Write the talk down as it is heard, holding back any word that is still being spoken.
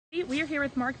We are here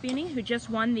with Mark Bugni, who just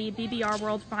won the BBR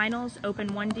World Finals Open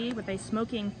 1D with a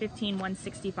smoking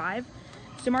 15-165.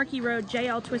 So Mark, you rode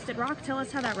JL Twisted Rock. Tell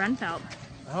us how that run felt.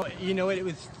 Oh, you know, it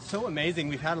was so amazing.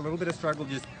 We've had a little bit of struggle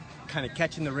just kind of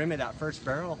catching the rim of that first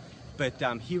barrel. But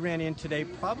he ran in today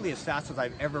probably as fast as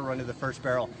I've ever run to the first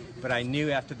barrel. But I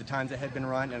knew after the times that had been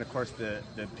run, and of course the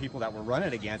people that we're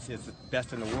running against is the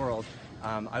best in the world,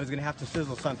 I was going to have to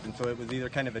sizzle something. So it was either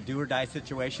kind of a do or die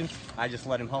situation. I just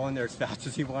let him haul in there as fast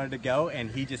as he wanted to go, and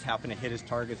he just happened to hit his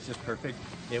targets just perfect.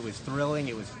 It was thrilling.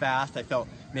 It was fast. I felt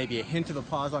maybe a hint of a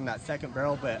pause on that second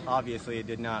barrel, but obviously it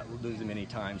did not lose him any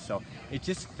time. So it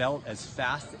just felt as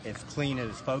fast, as clean,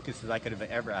 and as focused as I could have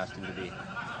ever asked him to be.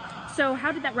 So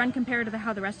how did that run compare to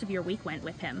how the rest of your week went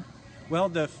with him? Well,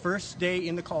 the first day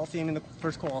in the Coliseum, in the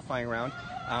first qualifying round,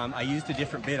 I used a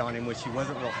different bit on him, which he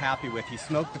wasn't real happy with. He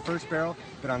smoked the first barrel,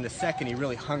 but on the second, he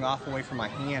really hung off away from my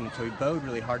hand, and so he bowed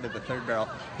really hard to the third barrel.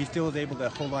 He still was able to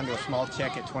hold on to a small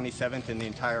check at 27th in the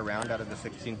entire round out of the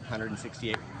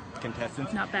 1,668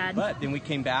 contestants. Not bad. But then we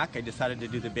came back. I decided to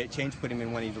do the bit change, put him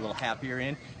in one he's a little happier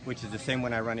in, which is the same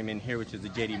one I run him in here, which is the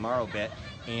JD Morrow bit.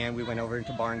 And we went over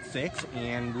into barn 6,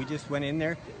 and we just went in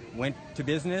there, went to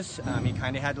business. He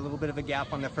kind of had a little bit of a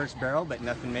gap on the first barrel, but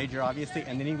nothing major, obviously.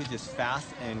 And then he was just fast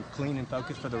and clean and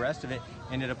focused for the rest of it.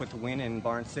 Ended up with the win in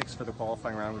barn 6 for the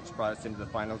qualifying round, which brought us into the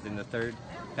finals in the third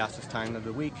fastest time of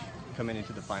the week coming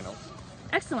into the finals.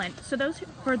 Excellent. So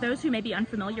for those who may be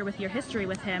unfamiliar with your history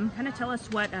with him, kind of tell us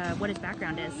what his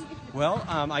background is. Well,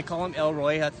 I call him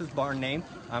Elroy. That's his barn name.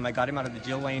 I got him out of the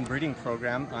Jetolena breeding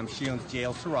program. She owns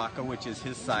JL Sirocco, which is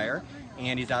his sire,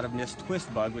 and he's out of Miss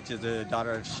Twist Bug, which is the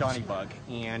daughter of Shawne Bug.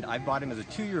 And I bought him as a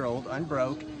 2-year-old,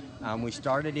 unbroke. We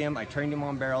started him. I trained him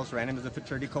on barrels, ran him as a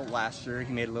Futurity colt last year.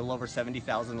 He made a little over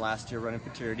 70,000 last year running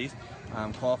Futurities.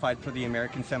 Qualified for the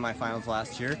American semifinals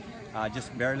last year.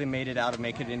 Just barely made it out of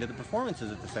making it into the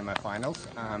performances at the semifinals.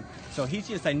 So he's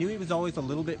just, I knew he was always a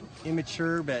little bit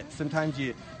immature, but sometimes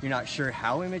you're not sure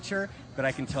how immature. But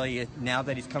I can tell you now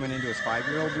that he's coming into his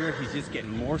 5-year-old year, he's just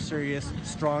getting more serious,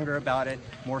 stronger about it,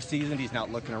 more seasoned. He's not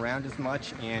looking around as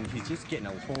much, and he's just getting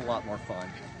a whole lot more fun.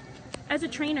 As a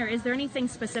trainer, is there anything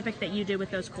specific that you do with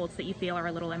those colts that you feel are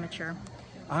a little immature?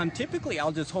 Typically,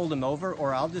 I'll just hold them over,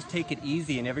 or I'll just take it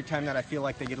easy, and every time that I feel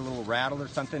like they get a little rattled or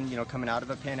something, you know, coming out of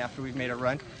a pen after we've made a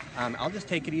run, I'll just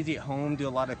take it easy at home, do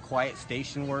a lot of quiet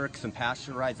station work, some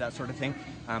pasture rides, that sort of thing.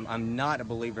 I'm not a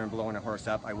believer in blowing a horse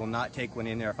up. I will not take one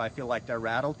in there. If I feel like they're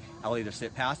rattled, I'll either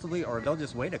sit passively, or they'll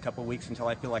just wait a couple weeks until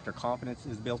I feel like their confidence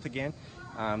is built again.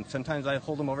 Sometimes I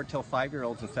hold them over till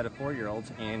 5-year-olds instead of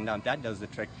 4-year-olds, and that does the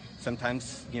trick.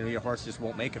 Sometimes, you know, your horse just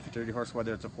won't make a Futurity horse,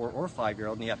 whether it's a 4 or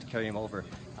 5-year-old, and you have to carry him over.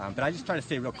 But I just try to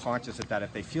stay real conscious of that.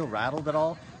 If they feel rattled at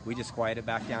all, we just quiet it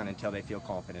back down until they feel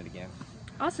confident again.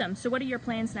 Awesome. So what are your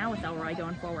plans now with Elroy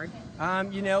going forward?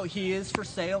 You know, he is for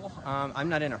sale. I'm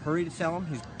not in a hurry to sell him.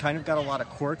 He's kind of got a lot of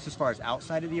quirks as far as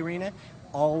outside of the arena.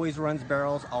 Always runs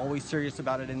barrels, always serious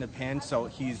about it in the pen, so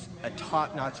he's a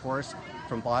top-notch horse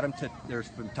from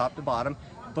top to bottom.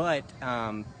 But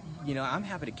you know, I'm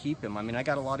happy to keep him. I mean, I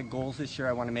got a lot of goals this year.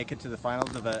 I want to make it to the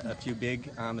finals of a few big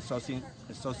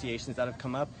associations that have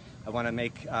come up. I want to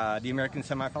make the American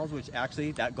semifinals, which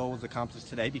actually that goal was accomplished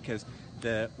today because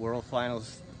the World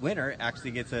Finals winner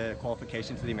actually gets a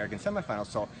qualification to the American semifinals.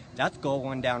 So that's goal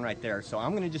 1 down right there. So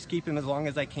I'm going to just keep him as long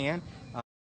as I can.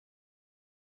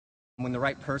 When the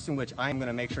right person, which I'm going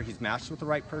to make sure he's matched with the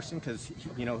right person, because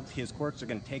you know his quirks are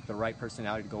going to take the right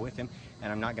personality to go with him,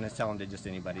 and I'm not going to sell him to just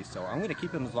anybody. So I'm going to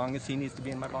keep him as long as he needs to be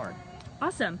in my barn.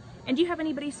 Awesome. And do you have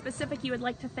anybody specific you would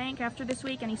like to thank after this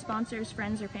week? Any sponsors,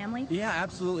 friends, or family? Yeah,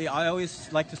 absolutely. I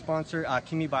always like to sponsor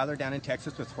Kimmy Byler down in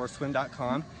Texas with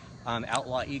horseswim.com.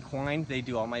 Outlaw Equine, they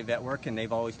do all my vet work, and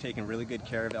they've always taken really good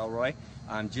care of Elroy.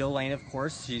 Jetolena, of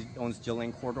course, she owns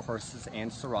Jetolena Quarter Horses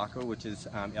and Sirocco, which is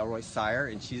Elroy's sire,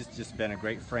 and she's just been a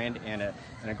great friend and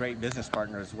a great business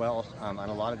partner as well on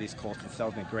a lot of these colts, and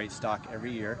sells me great stock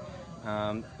every year.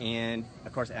 And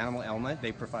of course, Animal Element,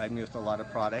 they provide me with a lot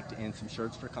of product and some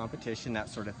shirts for competition, that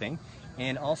sort of thing.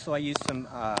 And also I use some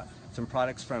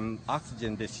products from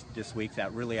Oxygen this week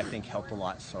that really I think helped a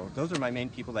lot. So those are my main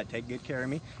people that take good care of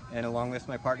me, and along with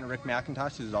my partner Rick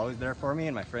McIntosh, who's always there for me,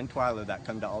 and my friend Twyla that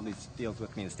come to all these deals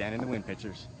with me and stand in the wind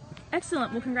pictures.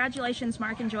 Excellent. Well, congratulations,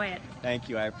 Mark. Enjoy it. Thank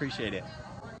you. I appreciate it.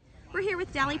 We're here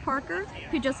with Dally Parker,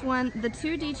 who just won the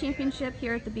 2D championship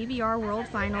here at the BBR World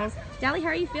Finals. Dally, how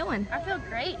are you feeling? I feel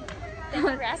great. Thank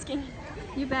you for asking.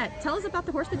 You bet. Tell us about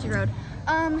the horse that you rode.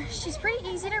 She's pretty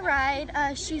easy to ride.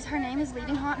 Her name is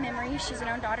Leading Haunt Memory. She's an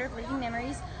own daughter of Leading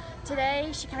Memories. Today,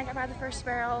 she kind of got by the first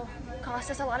barrel,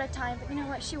 cost us a lot of time, but you know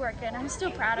what, she worked good. I'm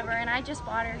still proud of her, and I just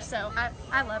bought her, so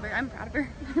I love her. I'm proud of her.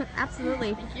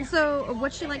 Absolutely. Thank you. So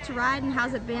what's she like to ride, and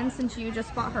how's it been since you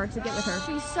just bought her to get with her?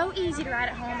 She's so easy to ride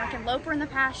at home. I can lope her in the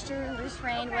pasture, loose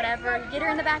rein, whatever. Get her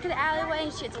in the back of the alleyway,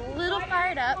 and she gets a little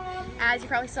fired up. As you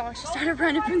probably saw, she started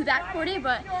running from the back 40,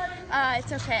 but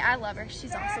it's okay. I love her.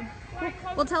 She's awesome.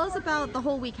 Well, tell us about the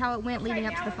whole week, how it went leading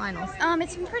up to the finals.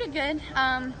 It's been pretty good.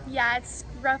 Yeah, it's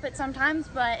rough at sometimes,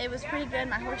 but it was pretty good.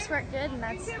 My horse worked good, and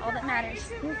that's all that matters.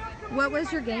 What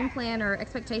was your game plan or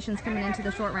expectations coming into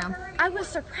the short round? I was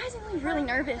surprisingly really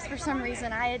nervous for some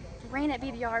reason. I had ran at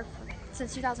BBR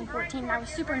since 2014, and I was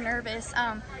super nervous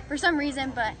for some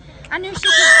reason, but I knew she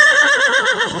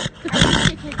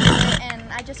could do it, and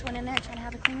I just went in there trying to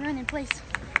have a clean run in place.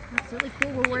 That's really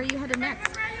cool. Well, where are you headed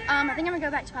next? I think I'm going to go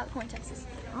back to Pilot Point, Texas.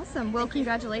 Awesome. Well,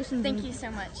 congratulations. Thank you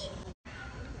so much.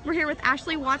 We're here with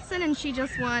Ashley Watson, and she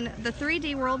just won the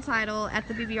 3D world title at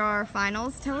the BBR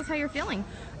Finals. Tell us how you're feeling.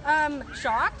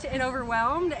 Shocked and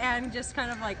overwhelmed, and just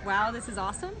kind of like, wow, this is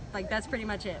awesome. Like, that's pretty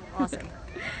much it. Awesome.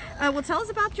 Well, tell us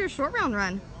about your short round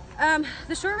run.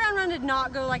 The short round run did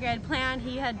not go like I had planned.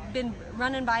 He had been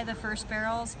running by the first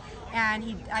barrels,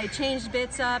 and I changed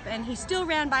bits up, and he still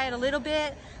ran by it a little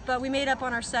bit, but we made up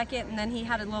on our second, and then he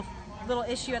had a little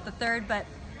issue at the third, but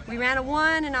we ran a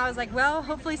 1, and I was like, well,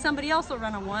 hopefully somebody else will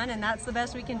run a 1, and that's the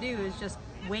best we can do, is just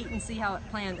wait and see how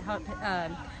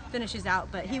it finishes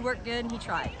out. But he worked good, and he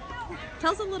tried.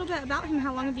 Tell us a little bit about him.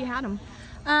 How long have you had him?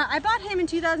 I bought him in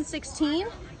 2016.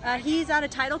 He's out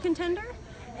of title contender,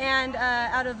 and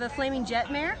out of a Flaming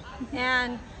Jet mare,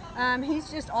 and he's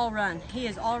just all run. He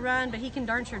is all run, but he can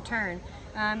darn sure turn.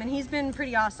 And he's been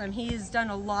pretty awesome. He's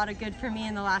done a lot of good for me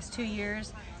in the last 2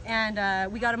 years.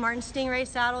 And we got a Martin Stingray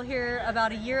saddle here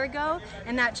about a year ago,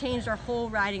 and that changed our whole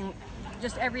riding,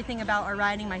 just everything about our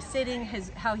riding, my sitting,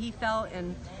 how he felt,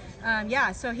 and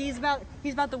yeah. So he's about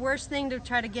the worst thing to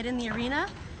try to get in the arena,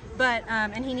 but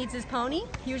and he needs his pony.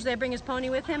 Usually I bring his pony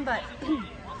with him, but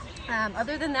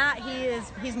other than that,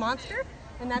 he's Monster,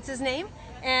 and that's his name,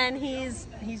 and he's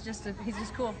just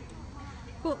cool.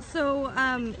 Cool. So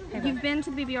you've been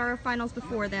to the BBR Finals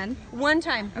before then? One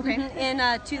time. Okay. In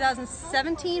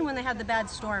 2017 when they had the bad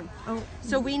storm. Oh.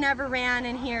 So we never ran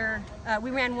in here.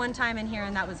 We ran one time in here,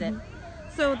 and that was it.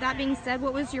 So that being said,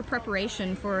 what was your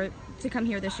preparation to come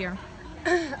here this year?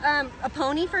 A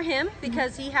pony for him,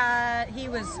 because he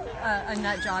was a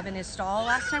nut job in his stall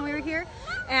last time we were here,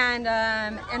 and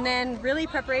then really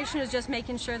preparation is just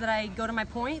making sure that I go to my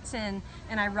points and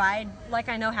I ride like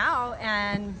I know how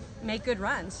and make good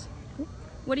runs.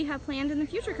 What do you have planned in the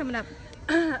future coming up?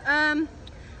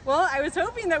 Well, I was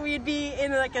hoping that we'd be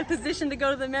in like a position to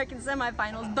go to the American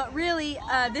semifinals, but really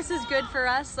this is good for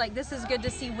us. Like, this is good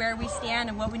to see where we stand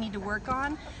and what we need to work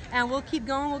on, and we'll keep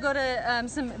going. We'll go to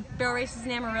some barrel races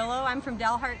in Amarillo. I'm from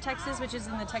Dalhart, Texas, which is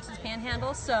in the Texas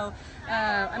Panhandle, so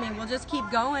I mean, we'll just keep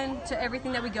going to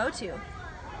everything that we go to.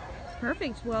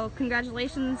 Perfect. Well,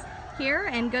 congratulations here,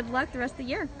 and good luck the rest of the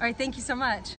year. All right, thank you so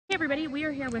much. Hey everybody, we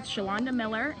are here with Shawne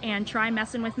Miller and Try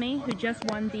Messin' With Me, who just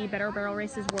won the Better Barrel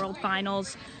Races World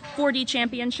Finals 4D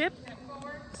Championship.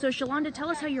 So Shawne, tell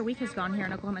us how your week has gone here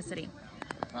in Oklahoma City.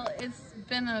 Well, it's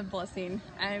been a blessing.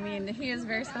 I mean, he is a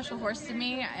very special horse to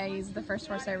me. He's the first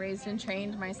horse I raised and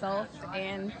trained myself,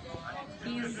 and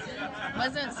he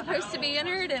wasn't supposed to be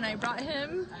entered, and I brought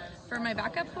him for my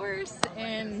backup horse,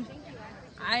 and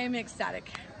I am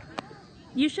ecstatic.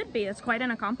 You should be. It's quite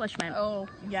an accomplishment. Oh,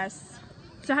 yes.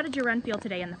 So how did your run feel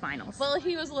today in the finals? Well,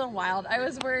 he was a little wild. I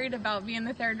was worried about being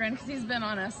the third run because he's been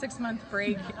on a 6-month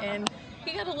break, and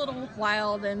he got a little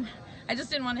wild, and I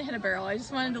just didn't want to hit a barrel. I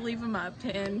just wanted to leave him up,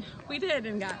 and we did,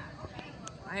 and got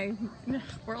my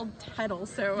world title.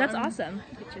 So that's awesome.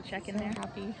 Get your check in there.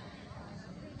 Happy.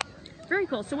 Very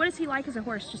cool. So what is he like as a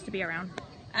horse, just to be around?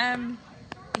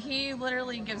 He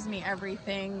literally gives me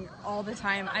everything all the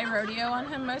time. I rodeo on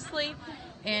him mostly,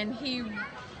 and he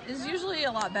is usually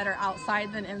a lot better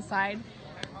outside than inside,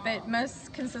 but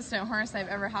most consistent horse I've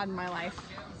ever had in my life.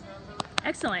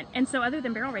 Excellent. And so other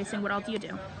than barrel racing, what all do you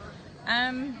do?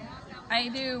 I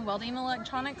do welding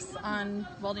electronics on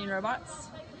welding robots,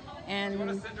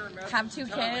 and have 2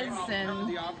 kids,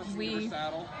 and we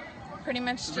pretty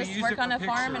much just work on a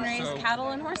farm and raise cattle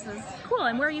and horses. Cool.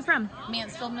 And where are you from?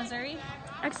 Mansfield, Missouri.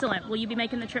 Excellent. Will you be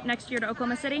making the trip next year to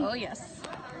Oklahoma City? Oh, yes.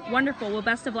 Wonderful. Well,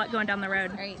 best of luck going down the road.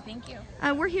 All right, thank you.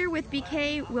 We're here with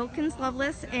BK Wilkins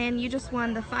Lovelace, and you just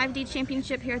won the 5D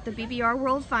championship here at the BBR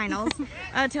World Finals.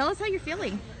 Tell us how you're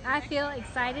feeling. I feel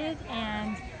excited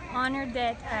and honored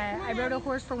that I rode a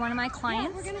horse for one of my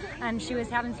clients. She was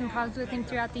having some problems with him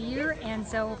throughout the year, and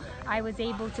so I was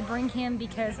able to bring him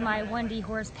because my 1D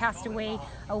horse passed away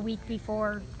a week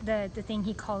before the thing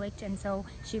he colicked, and so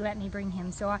she let me bring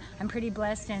him. So I'm pretty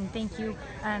blessed, and thank you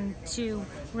to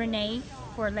Renee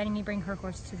for letting me bring her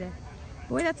horse to the...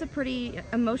 Boy, that's a pretty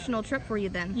emotional trip for you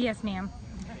then. Yes, ma'am.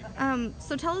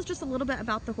 So tell us just a little bit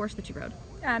about the horse that you rode.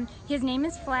 His name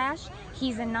is Flash.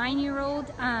 He's a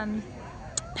 9-year-old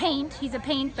paint. He's a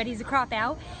paint, but he's a crop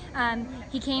out.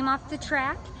 He came off the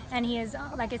track, and he is,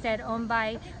 like I said, owned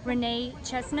by Renee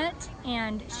Chestnut,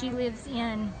 and she lives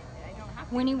in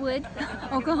Wynnewood,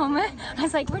 Oklahoma. I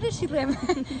was like, where does she live?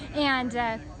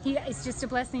 And it's just a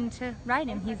blessing to ride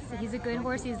him. He's a good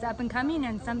horse. He's up and coming,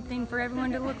 and something for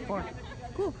everyone to look for.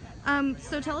 Cool.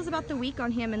 So tell us about the week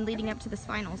on him and leading up to this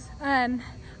finals.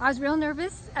 I was real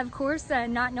nervous, of course,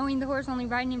 not knowing the horse, only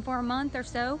riding him for a month or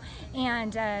so.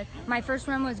 And my first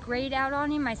run was great out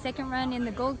on him. My second run in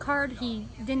the gold card, he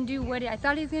didn't do what I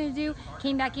thought he was going to do.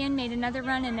 Came back in, made another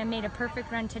run, and then made a perfect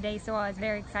run today. So I was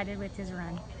very excited with his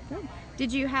run. Good.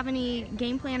 Did you have any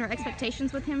game plan or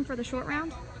expectations with him for the short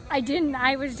round? I didn't.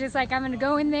 I was just like, I'm going to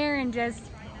go in there and just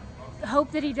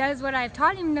hope that he does what I've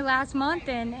taught him the last month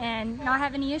and not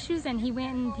have any issues, and he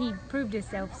went and he proved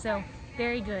himself, so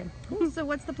very good. So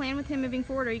what's the plan with him moving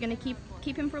forward? Are you going to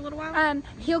keep him for a little while?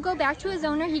 He'll go back to his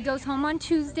owner. He goes home on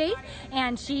Tuesday,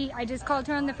 and I just called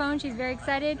her on the phone. She's very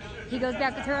excited. He goes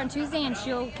back with her on Tuesday, and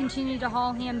she'll continue to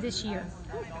haul him this year.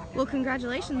 Well,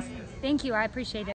 congratulations. Thank you. I appreciate it.